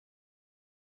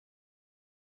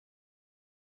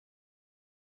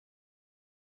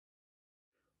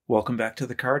Welcome back to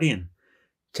the Cardian.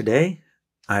 Today,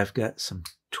 I've got some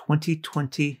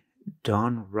 2020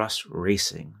 Donruss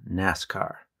Racing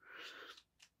NASCAR.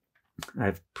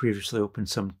 I've previously opened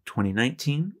some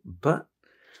 2019, but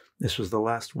this was the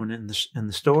last one in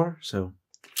the store, so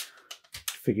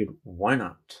figured why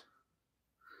not?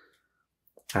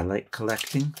 I like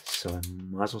collecting, so I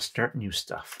might as well start new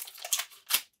stuff.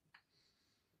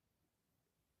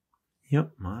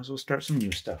 Yep, might as well start some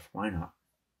new stuff. Why not?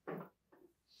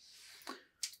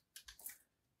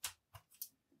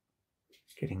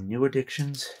 Getting new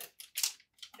addictions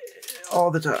all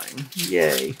the time.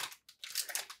 Yay.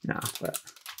 No, but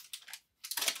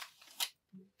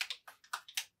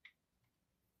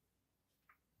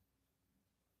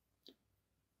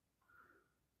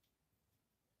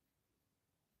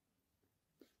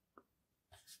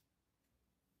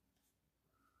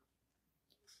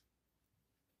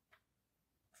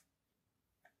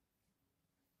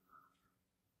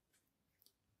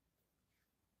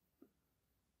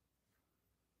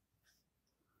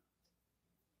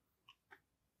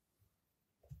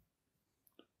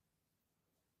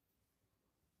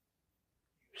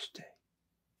stay.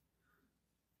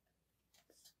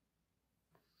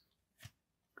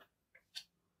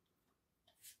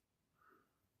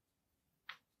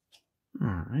 All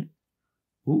right.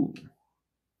 Ooh.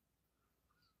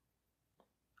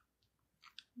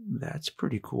 That's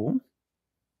pretty cool.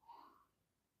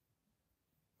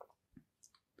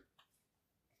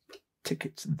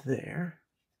 Tickets there.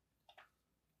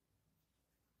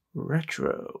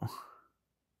 Retro.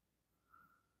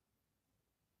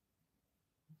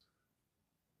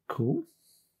 Cool.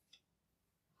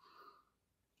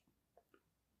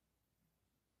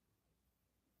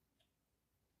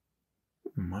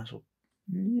 Might as well.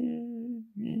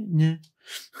 Nah.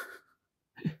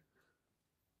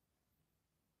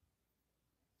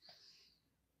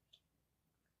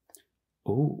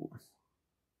 Oh.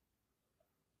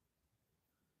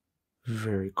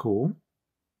 Very cool.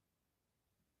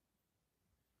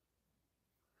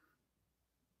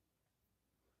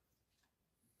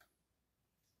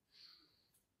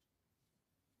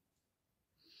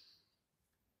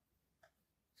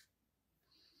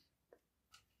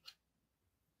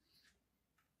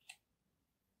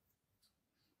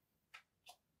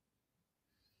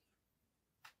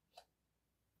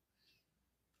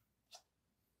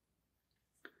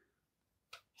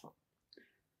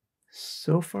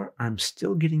 So far, I'm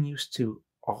still getting used to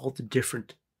all the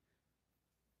different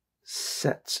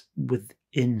sets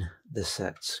within the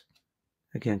sets.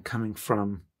 Again, coming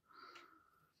from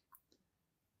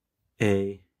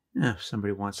if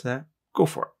somebody wants that, go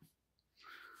for it.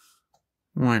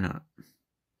 Why not?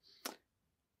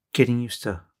 Getting used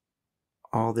to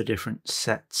all the different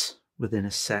sets within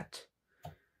a set.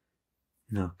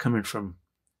 Coming from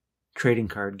trading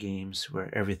card games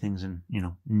where everything's in,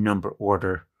 number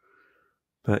order.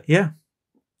 But yeah,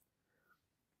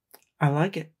 I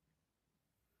like it.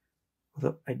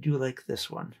 Although I do like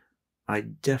this one. I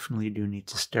definitely do need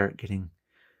to start getting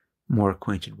more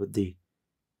acquainted with the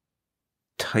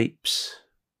types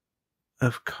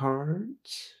of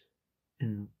cards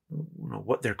and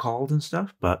what they're called and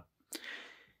stuff. But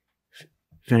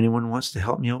if anyone wants to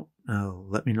help me out,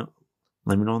 let me know.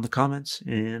 Let me know in the comments,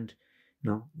 and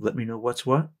let me know what's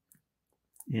what,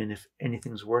 and if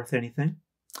anything's worth anything.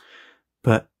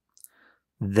 But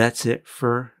that's it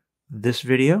for this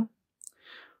video.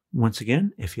 Once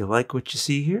again, if you like what you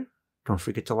see here, don't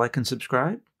forget to like and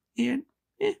subscribe, and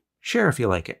share if you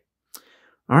like it.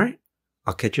 All right,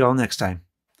 I'll catch you all next time.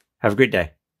 Have a great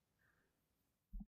day.